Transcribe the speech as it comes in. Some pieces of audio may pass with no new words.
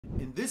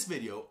In this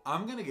video,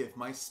 I'm gonna give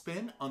my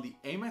spin on the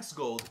Amex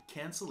Gold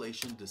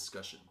cancellation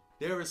discussion.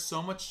 There is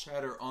so much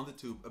chatter on the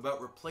tube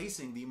about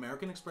replacing the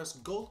American Express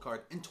Gold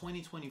Card in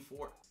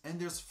 2024. And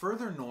there's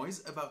further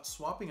noise about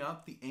swapping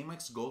out the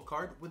Amex Gold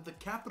Card with the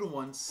Capital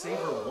One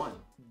Saver One.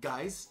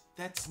 Guys,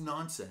 that's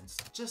nonsense.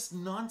 Just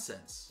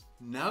nonsense.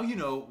 Now you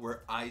know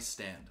where I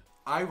stand.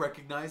 I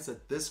recognize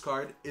that this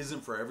card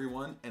isn't for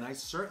everyone, and I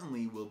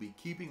certainly will be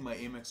keeping my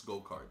Amex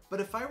Gold Card.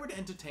 But if I were to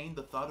entertain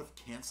the thought of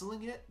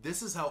canceling it,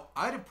 this is how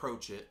I'd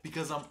approach it,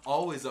 because I'm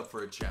always up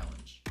for a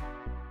challenge.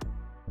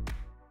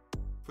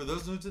 For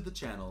those new to the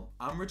channel,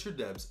 I'm Richard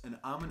Debs and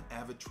I'm an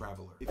avid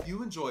traveler. If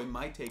you enjoy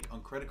my take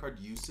on credit card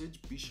usage,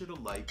 be sure to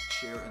like,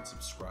 share, and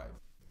subscribe.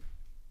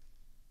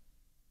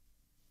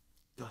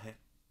 Go ahead.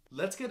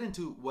 Let's get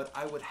into what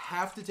I would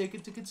have to take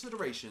into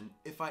consideration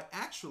if I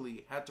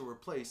actually had to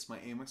replace my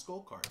Amex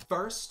Gold Card.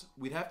 First,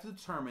 we'd have to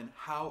determine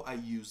how I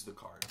use the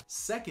card.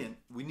 Second,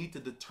 we need to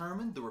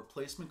determine the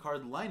replacement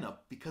card lineup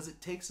because it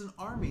takes an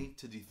army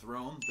to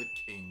dethrone the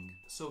king.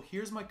 So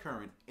here's my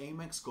current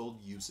Amex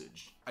Gold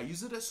usage. I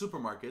use it at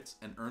supermarkets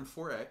and earn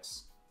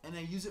 4x, and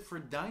I use it for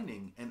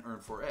dining and earn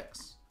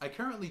 4x. I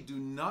currently do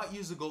not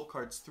use the Gold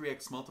Card's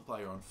 3x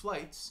multiplier on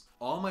flights.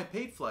 All my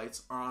paid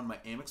flights are on my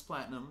Amex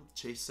Platinum,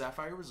 Chase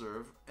Sapphire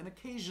Reserve, and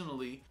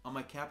occasionally on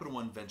my Capital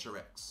One Venture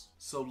X.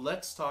 So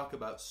let's talk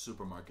about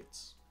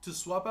supermarkets. To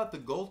swap out the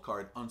Gold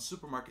Card on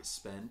supermarket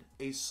spend,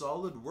 a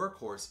solid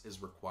workhorse is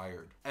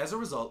required. As a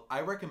result, I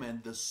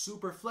recommend the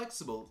super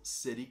flexible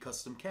Citi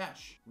Custom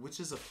Cash, which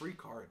is a free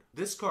card.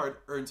 This card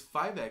earns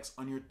 5x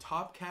on your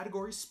top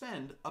category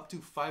spend up to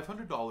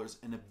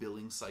 $500 in a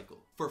billing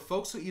cycle. For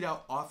folks who eat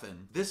out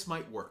often, this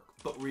might work,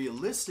 but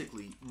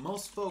realistically,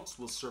 most folks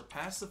will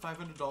surpass the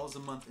 $500 a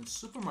month in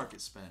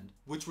supermarket spend,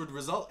 which would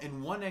result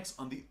in 1x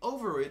on the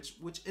overage,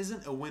 which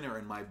isn't a winner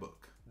in my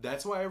book.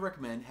 That's why I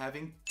recommend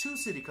having 2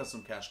 Citi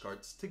Custom Cash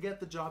cards to get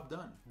the job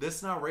done.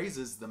 This now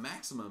raises the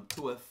maximum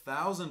to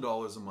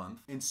 $1,000 a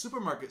month in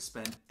supermarket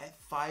spend at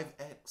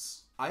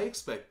 5x. I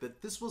expect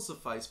that this will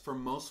suffice for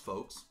most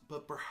folks,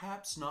 but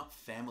perhaps not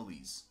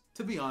families.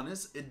 To be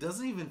honest, it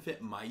doesn't even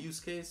fit my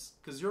use case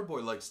because your boy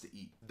likes to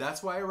eat.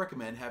 That's why I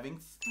recommend having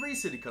 3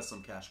 Citi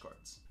Custom Cash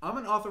cards. I'm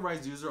an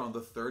authorized user on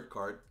the 3rd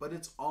card, but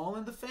it's all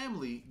in the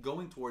family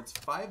going towards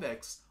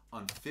 5x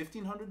on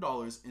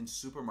 $1,500 in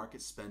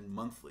supermarket spend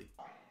monthly.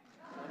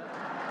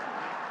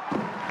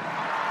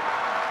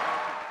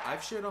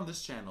 I've shared on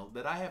this channel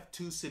that I have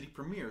 2 Citi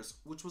Premiers,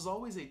 which was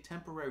always a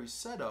temporary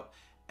setup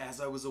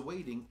as I was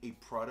awaiting a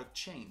product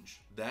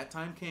change. That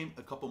time came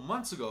a couple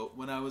months ago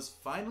when I was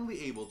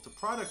finally able to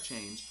product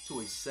change to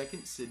a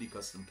 2nd Citi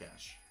Custom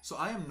Cash. So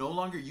I am no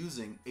longer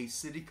using a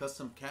Citi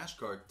Custom Cash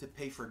card to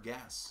pay for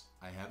gas.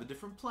 I have a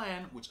different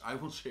plan, which I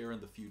will share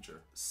in the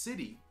future.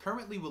 Citi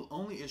currently will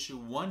only issue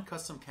 1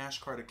 custom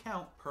cash card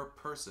account per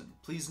person.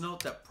 Please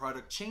note that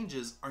product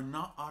changes are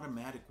not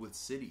automatic with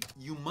Citi.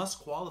 You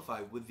must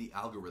qualify with the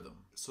algorithm.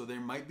 So there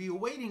might be a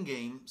waiting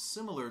game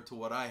similar to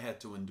what I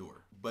had to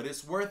endure. But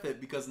it's worth it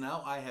because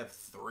now I have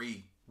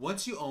 3.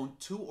 Once you own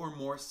 2 or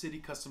more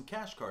Citi Custom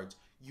Cash cards,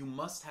 you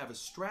must have a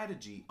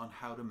strategy on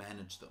how to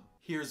manage them.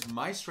 Here's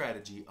my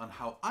strategy on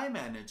how I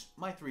manage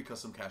my 3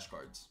 custom cash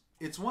cards.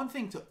 It's one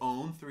thing to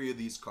own 3 of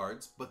these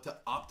cards, but to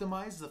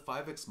optimize the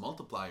 5x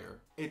multiplier,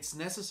 it's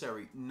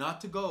necessary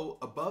not to go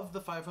above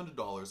the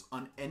 $500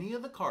 on any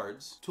of the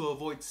cards to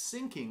avoid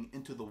sinking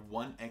into the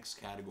 1x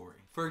category.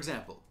 For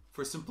example,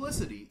 for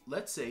simplicity,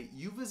 let's say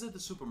you visit the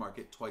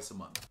supermarket twice a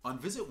month. On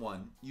visit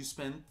 1, you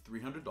spend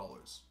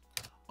 $300.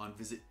 On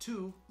visit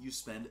 2, you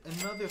spend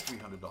another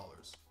 $300.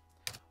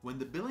 When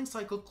the billing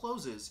cycle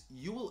closes,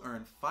 you will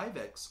earn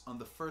 5x on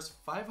the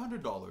first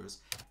 $500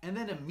 and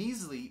then a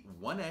measly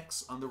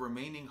 1x on the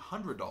remaining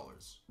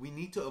 $100. We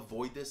need to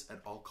avoid this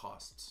at all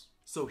costs.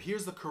 So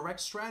here's the correct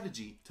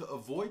strategy to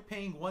avoid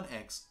paying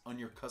 1x on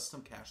your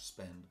custom cash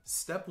spend.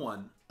 Step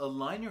 1,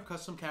 align your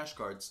custom cash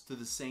cards to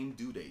the same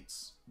due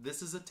dates.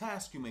 This is a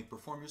task you may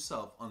perform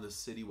yourself on the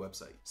Citi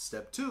website.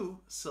 Step 2,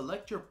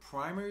 select your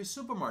primary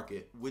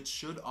supermarket, which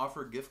should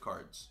offer gift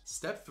cards.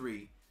 Step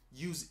 3,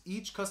 use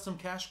each custom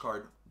cash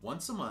card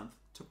once a month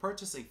to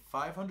purchase a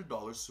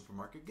 $500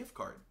 supermarket gift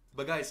card.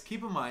 But guys,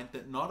 keep in mind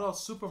that not all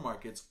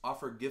supermarkets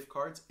offer gift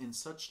cards in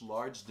such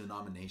large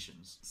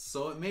denominations.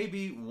 So it may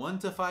be 1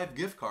 to 5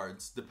 gift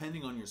cards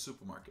depending on your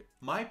supermarket.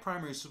 My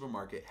primary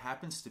supermarket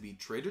happens to be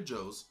Trader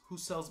Joe's, who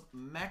sells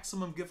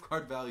maximum gift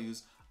card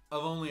values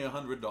of only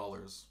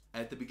 $100.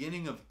 At the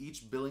beginning of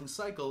each billing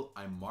cycle,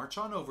 I march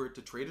on over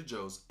to Trader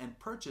Joe's and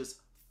purchase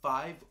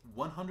 5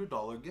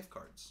 $100 gift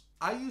cards.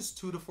 I use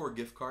 2 to 4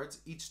 gift cards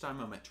each time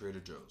I'm at Trader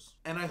Joe's.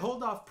 And I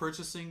hold off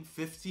purchasing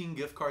 15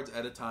 gift cards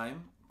at a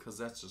time because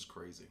that's just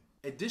crazy.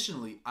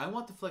 Additionally, I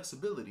want the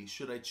flexibility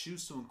should I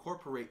choose to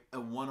incorporate a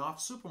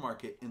one-off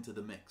supermarket into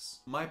the mix.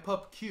 My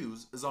pup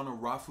Q's is on a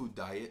raw food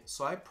diet,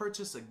 so I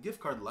purchased a gift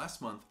card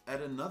last month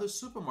at another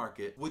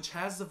supermarket which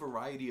has the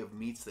variety of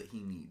meats that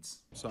he needs.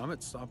 So I'm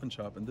at Stop and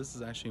Shop, and this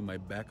is actually my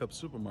backup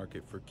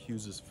supermarket for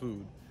Q's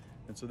food.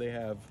 And so they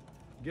have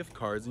gift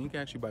cards, and you can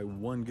actually buy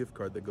 1 gift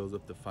card that goes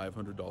up to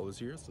 $500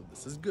 here, so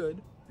this is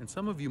good. And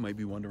some of you might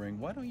be wondering,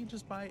 why don't you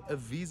just buy a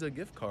Visa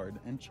gift card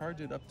and charge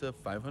it up to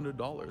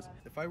 $500?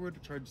 If I were to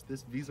charge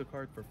this Visa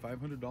card for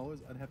 $500,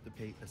 I'd have to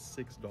pay a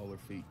 $6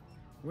 fee.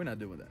 We're not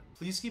doing that.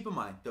 Please keep in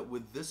mind that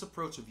with this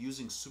approach of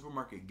using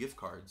supermarket gift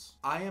cards,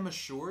 I am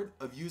assured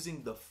of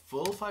using the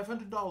full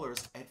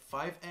 $500 at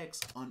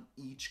 5x on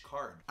each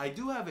card. I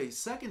do have a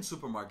second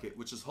supermarket,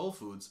 which is Whole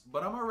Foods,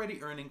 but I'm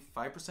already earning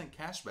 5%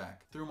 cash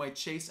back through my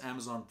Chase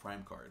Amazon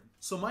Prime card.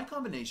 So my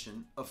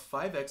combination of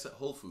 5x at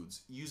Whole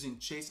Foods using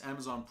Chase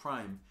Amazon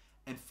Prime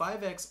and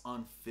 5x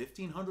on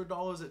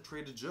 $1,500 at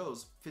Trader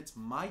Joe's fits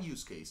my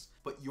use case,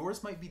 but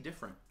yours might be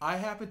different. I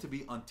happen to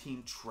be on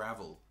Team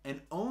Travel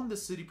and own the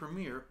Citi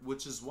Premier,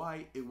 which is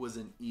why it was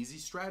an easy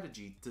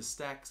strategy to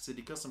stack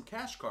Citi Custom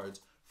Cash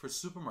cards for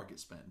supermarket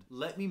spend.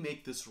 Let me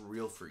make this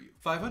real for you.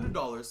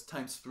 $500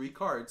 times 3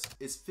 cards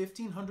is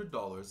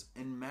 $1,500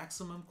 in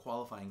maximum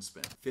qualifying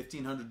spend.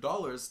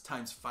 $1,500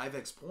 times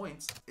 5x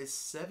points is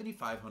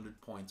 7,500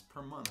 points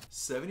per month.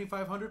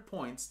 7,500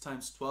 points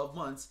times 12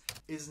 months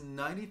is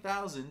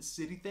 90,000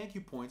 Citi Thank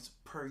You points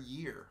per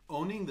year.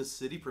 Owning the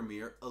Citi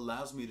Premier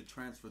allows me to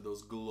transfer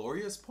those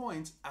glorious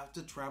points out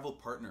to travel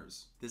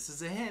partners. This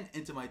is a hint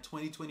into my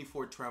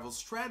 2024 travel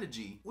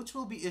strategy, which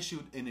will be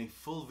issued in a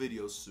full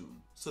video soon.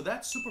 So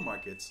that's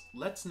supermarkets.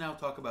 Let's now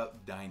talk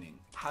about dining.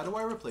 How do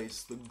I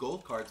replace the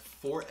gold card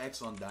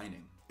 4x on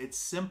dining? It's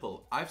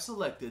simple. I've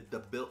selected the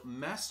BILT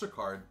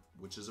Mastercard,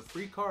 which is a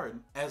free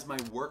card, as my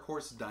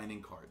workhorse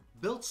dining card.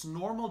 BILT's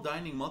normal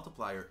dining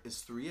multiplier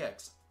is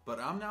 3x, but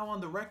I'm now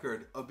on the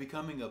record of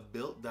becoming a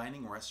BILT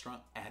dining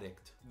restaurant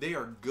addict. They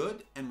are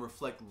good and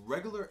reflect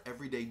regular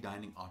everyday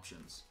dining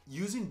options.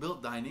 Using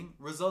BILT dining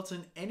results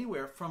in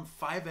anywhere from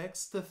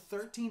 5x to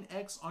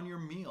 13x on your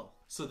meal.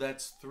 So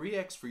that's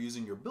 3x for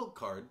using your BILT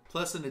card,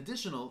 plus an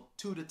additional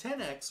 2 to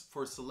 10x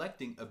for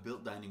selecting a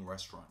BILT dining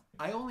restaurant.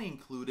 I only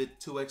included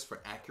 2x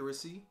for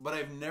accuracy, but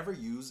I've never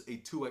used a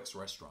 2x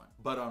restaurant.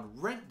 But on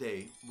rent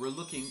day, we're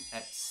looking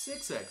at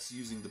 6x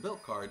using the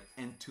BILT card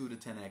and 2 to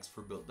 10x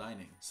for BILT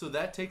dining. So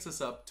that takes us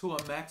up to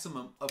a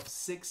maximum of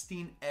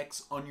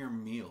 16x on your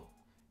meal.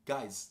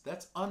 Guys,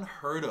 that's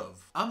unheard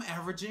of. I'm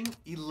averaging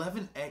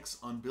 11x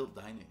on BILT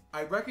dining.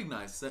 I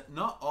recognize that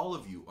not all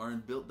of you are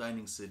in BILT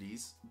dining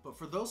cities, but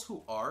for those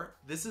who are,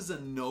 this is a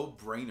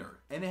no-brainer.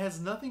 And it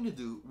has nothing to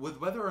do with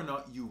whether or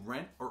not you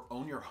rent or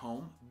own your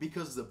home,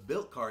 because the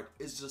BILT card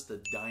is just a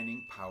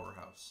dining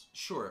powerhouse.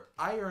 Sure,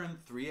 I earn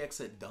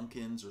 3x at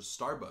Dunkin's or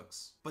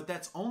Starbucks, but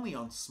that's only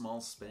on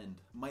small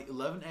spend. My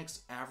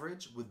 11x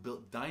average with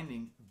BILT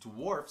dining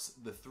dwarfs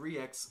the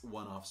 3x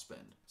one-off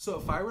spend. So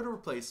if I were to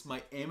replace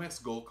my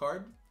Amex Gold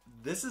card,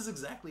 this is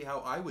exactly how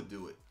I would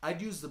do it.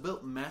 I'd use the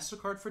BILT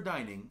Mastercard for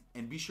dining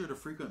and be sure to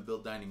frequent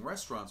BILT dining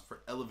restaurants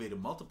for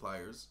elevated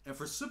multipliers. And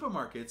for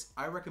supermarkets,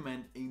 I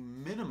recommend a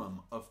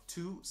minimum of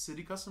 2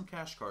 Citi Custom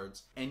Cash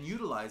cards and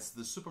utilize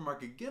the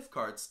supermarket gift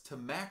cards to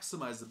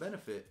maximize the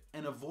benefit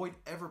and avoid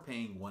ever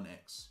paying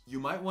 1x. You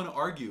might want to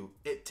argue,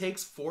 it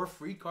takes 4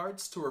 free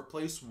cards to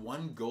replace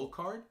 1 gold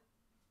card?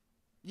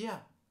 Yeah.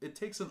 It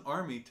takes an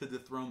army to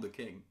dethrone the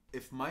king.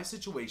 If my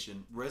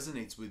situation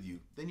resonates with you,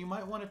 then you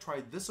might want to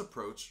try this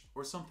approach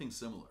or something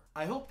similar.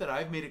 I hope that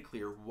I've made it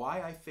clear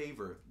why I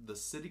favor the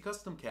Citi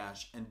Custom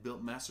Cash and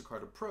BILT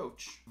Mastercard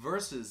approach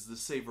versus the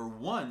Saver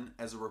One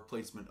as a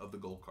replacement of the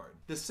gold card.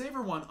 The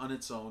Saver One on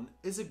its own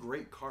is a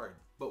great card,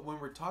 but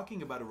when we're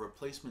talking about a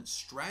replacement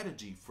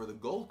strategy for the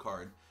gold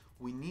card,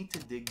 we need to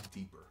dig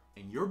deeper.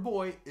 And your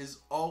boy is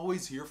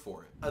always here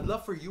for it. I'd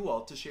love for you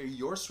all to share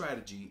your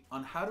strategy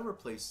on how to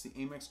replace the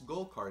Amex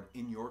Gold card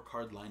in your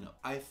card lineup.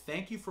 I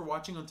thank you for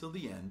watching until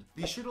the end.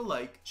 Be sure to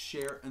like,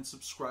 share, and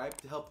subscribe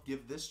to help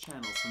give this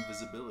channel some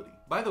visibility.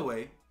 By the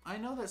way, I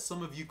know that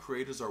some of you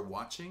creators are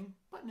watching,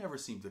 but never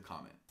seem to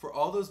comment. For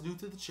all those new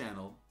to the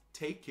channel,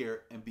 take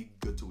care and be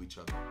good to each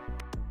other.